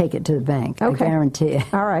 Take it to the bank. Okay. I guarantee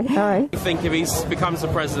it. All right. I think if he becomes the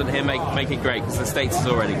president, he'll make it great, because the states is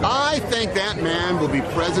already great. I think that man will be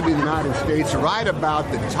president of the United States right about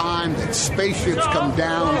the time that spaceships come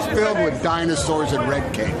down filled with dinosaurs and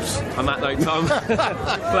red capes. On that note, Tom,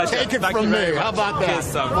 take it from me. How about that?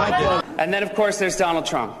 Cheers, Tom. And then, of course, there's Donald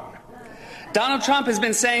Trump. Donald Trump has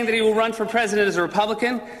been saying that he will run for president as a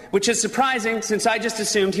Republican, which is surprising since I just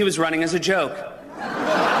assumed he was running as a joke.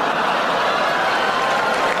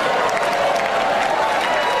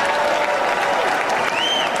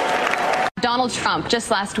 Donald Trump,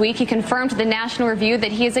 just last week, he confirmed to the National Review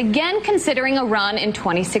that he is again considering a run in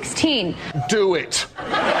 2016. Do it.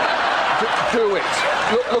 Do it.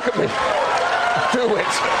 Look at me. Do it.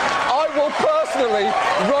 I will personally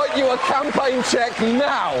write you a campaign check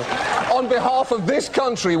now on behalf of this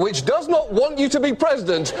country, which does not want you to be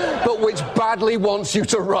president, but which badly wants you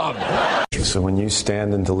to run. So when you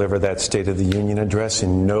stand and deliver that State of the Union address,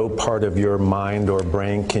 in no part of your mind or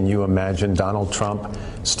brain can you imagine Donald Trump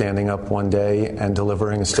standing up one day and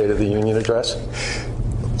delivering a State of the Union address?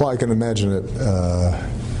 Well, I can imagine it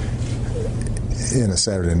in a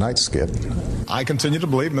Saturday Night skit. I continue to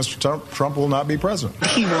believe Mr. Trump will not be president.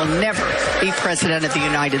 He will never be president of the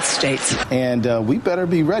United States. And we better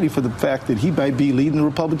be ready for the fact that he might be leading the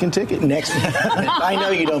Republican ticket next. I know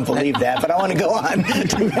you don't believe that, but I want to go on.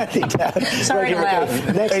 Sorry to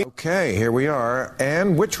laugh. Okay, here we are.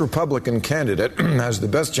 And which Republican candidate has the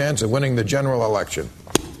best chance of winning the general election?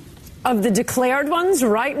 Of the declared ones,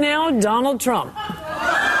 right now, Donald Trump.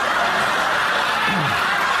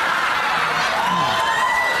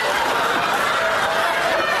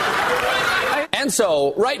 And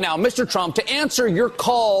so, right now, Mr. Trump, to answer your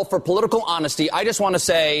call for political honesty, I just want to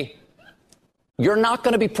say, you're not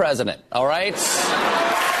going to be president, all right?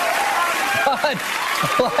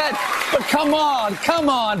 But come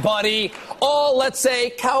on, buddy. All, let's say,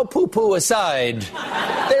 cow poo-poo aside,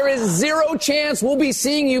 there is zero chance we'll be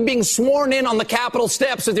seeing you being sworn in on the Capitol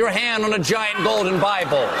steps with your hand on a giant golden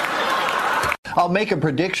Bible. I'll make a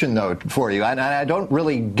prediction, though, for you. And I don't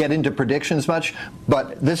really get into predictions much,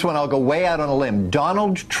 but this one I'll go way out on a limb.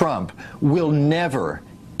 Donald Trump will never,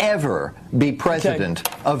 ever be president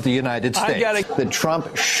of the United States. That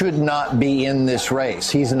Trump should not be in this race.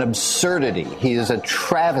 He's an absurdity. He is a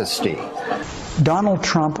travesty. Donald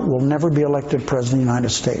Trump will never be elected president of the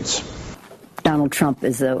United States. Donald Trump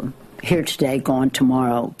is a here today, gone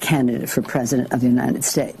tomorrow candidate for president of the United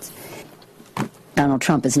States. Donald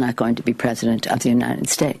Trump is not going to be president of the United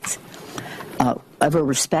States. Ever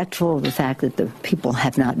respectful of the fact that the people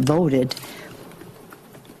have not voted,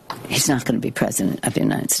 he's not going to be president of the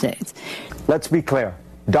United States. Let's be clear.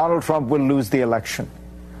 Donald Trump will lose the election.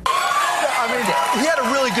 I mean, he had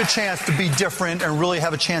a really good chance to be different and really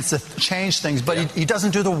have a chance to change things, but he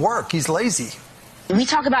doesn't do the work. He's lazy. We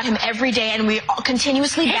talk about him every day, and we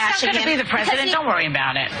continuously bash him. He's not going to be the president. Don't worry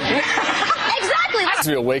about it. Exactly. It has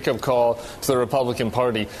to be a wake-up call to the Republican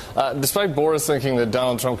Party. Despite Boris thinking that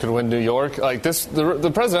Donald Trump could win New York, like this,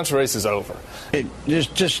 the presidential race is over.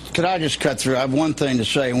 Could I just cut through? I have one thing to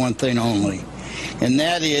say, one thing only, and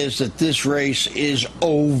that is that this race is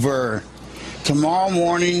over. Tomorrow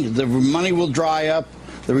morning, the money will dry up.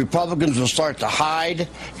 The Republicans will start to hide.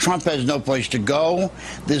 Trump has no place to go.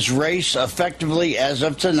 This race, effectively, as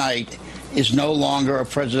of tonight, is no longer a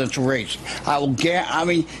presidential race. I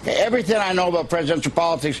mean, everything I know about presidential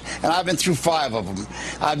politics, and I've been through 5 of them,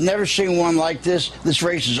 I've never seen one like this. This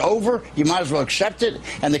race is over. You might as well accept it.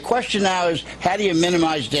 And the question now is, how do you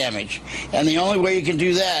minimize damage? And the only way you can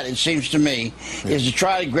do that, it seems to me, is to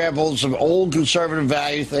try to grab hold of some old conservative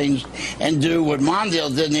value things and do what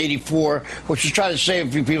Mondale did in '84, which is try to save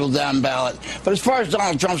a few people down ballot. But as far as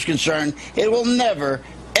Donald Trump's concerned, it will never,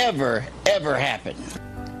 ever, ever happen.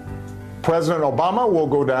 President Obama will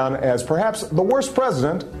go down as perhaps the worst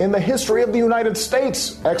president in the history of the United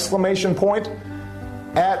States! Exclamation point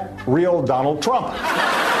at real Donald Trump.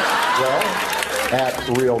 Well, at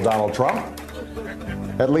real Donald Trump,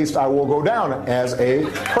 at least I will go down as a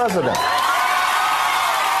president.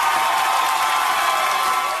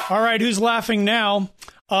 All right, who's laughing now?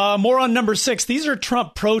 More on number 6. These are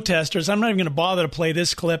Trump protesters. I'm not even going to bother to play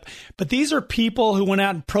this clip, but these are people who went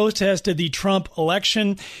out and protested the Trump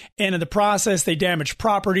election, and in the process, they damaged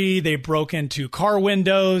property, they broke into car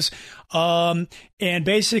windows, and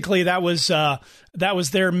basically that was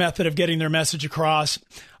their method of getting their message across.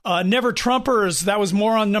 Never Trumpers, that was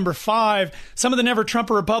more on number 5. Some of the Never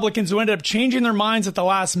Trumper Republicans who ended up changing their minds at the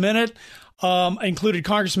last minute included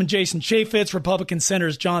Congressman Jason Chaffetz, Republican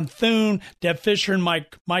Senators John Thune, Deb Fischer, and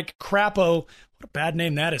Mike Crapo. What a bad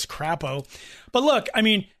name that is, Crapo. But look, I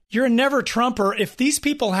mean, you're a Never Trumper. If these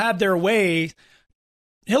people had their way,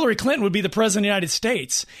 Hillary Clinton would be the president of the United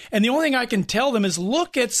States. And the only thing I can tell them is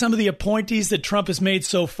look at some of the appointees that Trump has made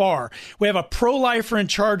so far. We have a pro-lifer in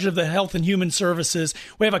charge of the Health and Human Services.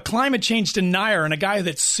 We have a climate change denier and a guy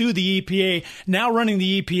that sued the EPA, now running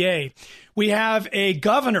the EPA. We have a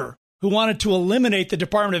governor who wanted to eliminate the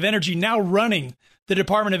Department of Energy, now running the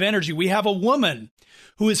Department of Energy. We have a woman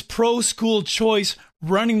who is pro-school choice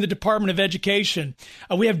running the Department of Education.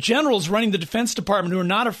 We have generals running the Defense Department who are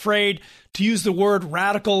not afraid to use the word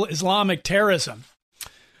radical Islamic terrorism.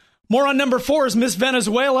 More on number 4 is Miss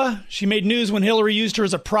Venezuela. She made news when Hillary used her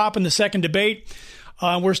as a prop in the second debate.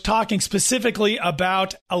 We're talking specifically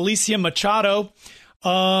about Alicia Machado.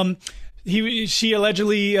 She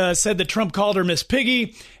allegedly said that Trump called her Miss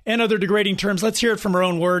Piggy and other degrading terms. Let's hear it from her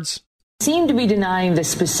own words. Seem to be denying the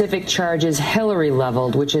specific charges Hillary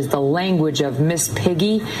leveled, which is the language of Miss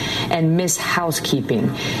Piggy and Miss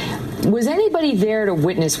Housekeeping. Was anybody there to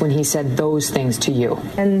witness when he said those things to you?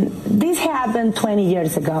 And this happened 20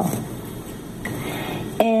 years ago.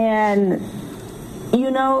 And,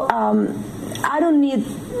 I don't need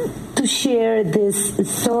to share this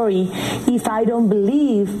story if I don't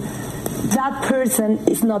believe that person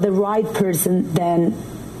is not the right person than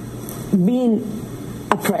being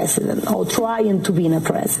a president or trying to be a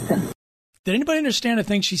president. Did anybody understand a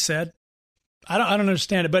thing she said? I don't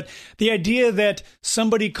understand it, but the idea that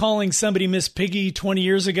somebody calling somebody Miss Piggy 20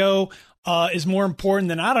 years ago is more important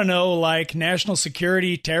than, I don't know, like national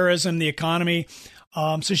security, terrorism, the economy.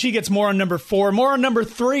 So she gets more on number 4. More on number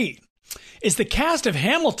 3 is the cast of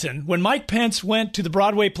Hamilton. When Mike Pence went to the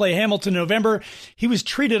Broadway play Hamilton in November, he was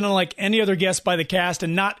treated unlike any other guest by the cast,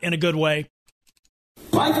 and not in a good way.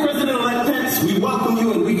 Vice President-elect Pence, we welcome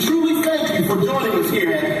you, and we truly thank you for joining us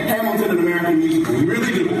here at Hamilton, an American Musical. We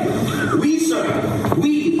really do.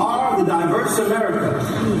 We are the diverse America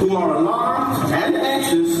who are alarmed and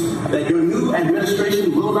anxious that your new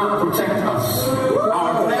administration will not protect us,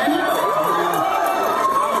 our families,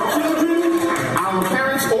 our children, our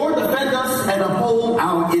parents, or defend us and uphold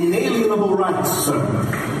our inalienable rights,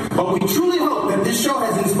 sir. But we truly hope that this show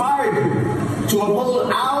has inspired you to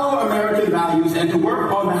uphold our American values and to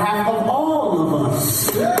work on behalf of all of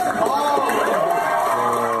us.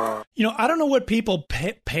 You know, I don't know what people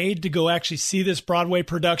paid to go actually see this Broadway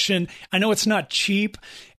production. I know it's not cheap.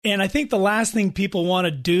 And I think the last thing people want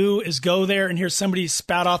to do is go there and hear somebody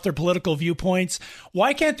spout off their political viewpoints.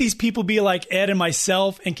 Why can't these people be like Ed and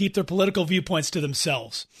myself and keep their political viewpoints to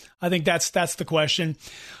themselves? I think that's the question.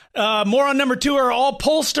 More on number 2 are all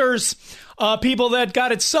pollsters, people that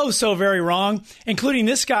got it so very wrong, including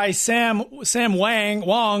this guy, Sam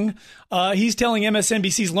Wong. He's telling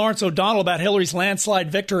MSNBC's Lawrence O'Donnell about Hillary's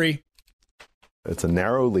landslide victory. It's a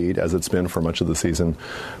narrow lead, as it's been for much of the season,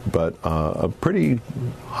 but a pretty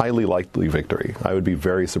highly likely victory. I would be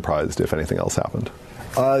very surprised if anything else happened.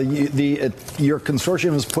 Your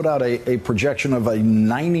consortium has put out a projection of a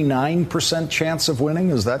 99% chance of winning.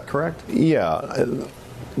 Is that correct? Yeah.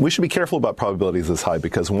 We should be careful about probabilities this high,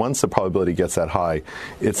 because once the probability gets that high,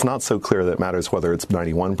 it's not so clear that it matters whether it's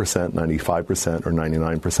 91%, 95%, or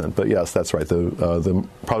 99%. But yes, that's right. The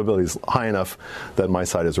probability is high enough that my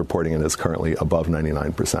side is reporting it is currently above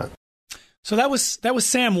 99%. So that was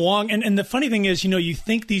Sam Wong. And the funny thing is, you know, you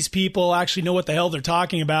think these people actually know what the hell they're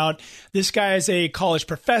talking about. This guy is a college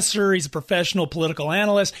professor. He's a professional political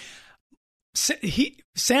analyst.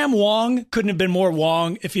 Sam Wong couldn't have been more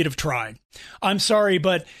Wong if he'd have tried. I'm sorry,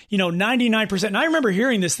 but, you know, 99%. And I remember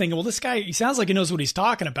hearing this thing, well, this guy, he sounds like he knows what he's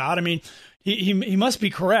talking about. I mean, he must be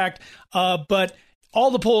correct. But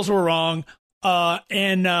all the polls were wrong.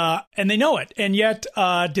 And they know it. And yet,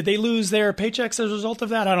 did they lose their paychecks as a result of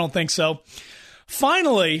that? I don't think so.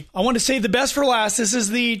 Finally, I want to save the best for last. This is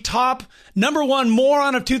the top number 1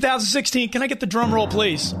 moron of 2016. Can I get the drum roll,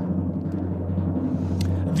 please?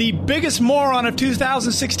 The biggest moron of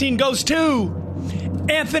 2016 goes to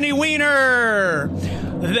Anthony Weiner.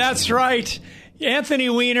 That's right. Anthony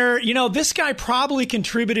Weiner. You know, this guy probably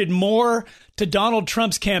contributed more to Donald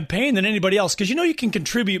Trump's campaign than anybody else, because, you know, you can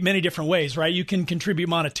contribute many different ways, right? You can contribute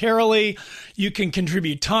monetarily. You can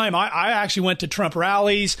contribute time. I actually went to Trump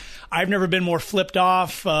rallies. I've never been more flipped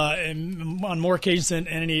off on more occasions than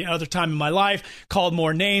any other time in my life, called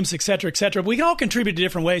more names, et cetera, et cetera. We can all contribute to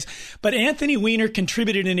different ways. But Anthony Weiner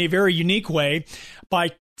contributed in a very unique way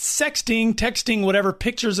by texting, whatever,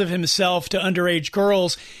 pictures of himself to underage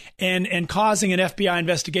girls and causing an FBI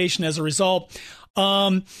investigation as a result.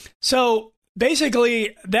 So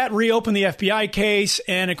basically, that reopened the FBI case,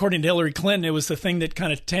 and according to Hillary Clinton, it was the thing that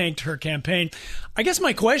kind of tanked her campaign. I guess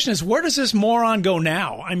my question is, where does this moron go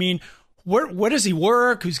now? I mean, where does he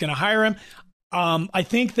work? Who's going to hire him? I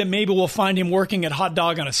think that maybe we'll find him working at Hot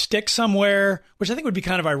Dog on a Stick somewhere, which I think would be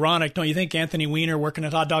kind of ironic. Don't you think, Anthony Weiner working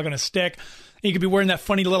at Hot Dog on a Stick? He could be wearing that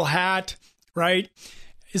funny little hat, right?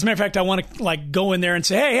 As a matter of fact, I want to go in there and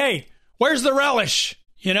say, hey, where's the relish?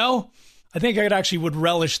 You know? I think I would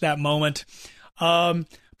relish that moment. But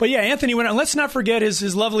yeah, Anthony Weiner. And let's not forget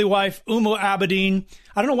his lovely wife, Uma Abedin.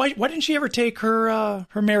 I don't know why didn't she ever take her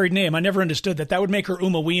married name? I never understood that. That would make her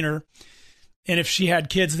Uma Weiner. And if she had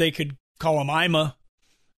kids, they could call them Ima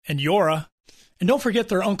and Yora. And don't forget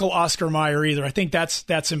their uncle Oscar Mayer either. I think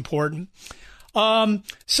that's important.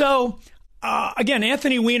 Again,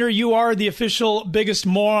 Anthony Weiner, you are the official biggest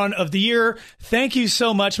moron of the year. Thank you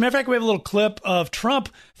so much. Matter of fact, we have a little clip of Trump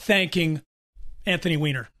thanking Anthony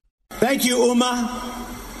Weiner. Thank you, Uma.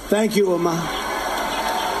 Thank you,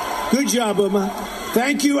 Uma. Good job, Uma.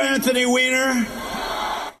 Thank you, Anthony Weiner.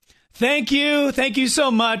 Thank you. Thank you so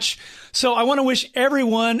much. So I want to wish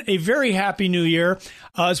everyone a very happy new year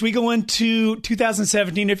as we go into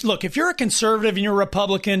 2017. If you're a conservative and you're a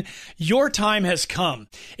Republican, your time has come.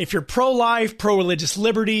 If you're pro-life, pro-religious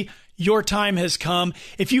liberty, your time has come.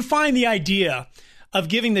 If you find the idea of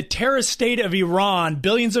giving the terrorist state of Iran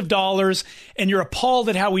billions of dollars, and you're appalled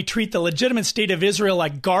at how we treat the legitimate state of Israel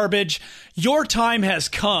like garbage, your time has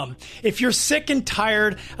come. If you're sick and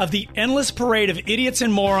tired of the endless parade of idiots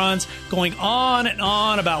and morons going on and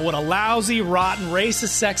on about what a lousy, rotten,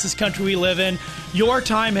 racist, sexist country we live in, your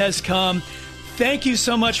time has come. Thank you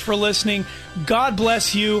so much for listening. God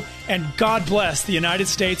bless you, and God bless the United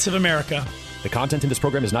States of America. The content in this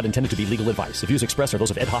program is not intended to be legal advice. The views expressed are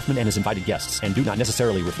those of Ed Hoffman and his invited guests and do not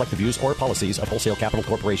necessarily reflect the views or policies of Wholesale Capital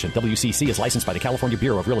Corporation. WCC is licensed by the California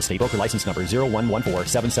Bureau of Real Estate, broker license number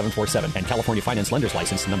 01147747, and California Finance Lenders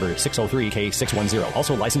License number 603K610.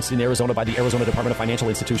 Also licensed in Arizona by the Arizona Department of Financial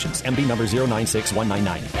Institutions, MB number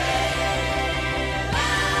 096199.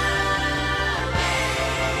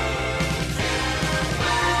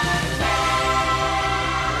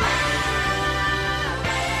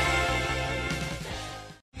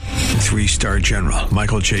 Three-star General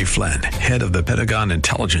Michael J. Flynn, head of the Pentagon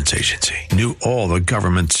Intelligence Agency, knew all the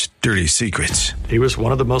government's dirty secrets. He was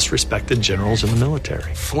one of the most respected generals in the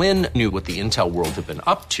military. Flynn knew what the intel world had been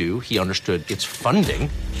up to. He understood its funding.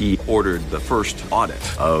 He ordered the first audit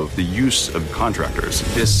of the use of contractors.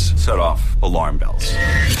 This set off alarm bells.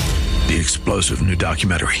 The explosive new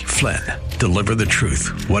documentary, Flynn, Deliver the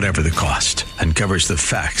Truth, Whatever the Cost, uncovers the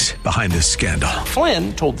facts behind this scandal.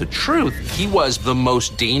 Flynn told the truth. He was the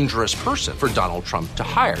most dangerous person for Donald Trump to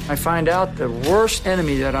hire. I find out the worst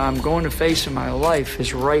enemy that I'm going to face in my life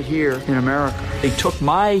is right here in America. They took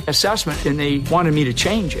my assessment and they wanted me to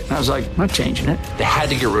change it. And I was like, I'm not changing it. They had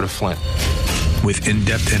to get rid of Flynn. With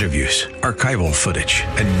in-depth interviews, archival footage,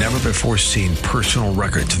 and never-before-seen personal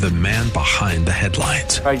records of the man behind the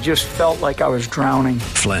headlines. I just felt like I was drowning.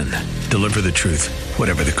 Flynn, Deliver the Truth,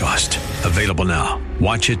 Whatever the Cost. Available now.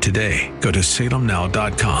 Watch it today. Go to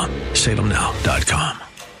salemnow.com. salemnow.com.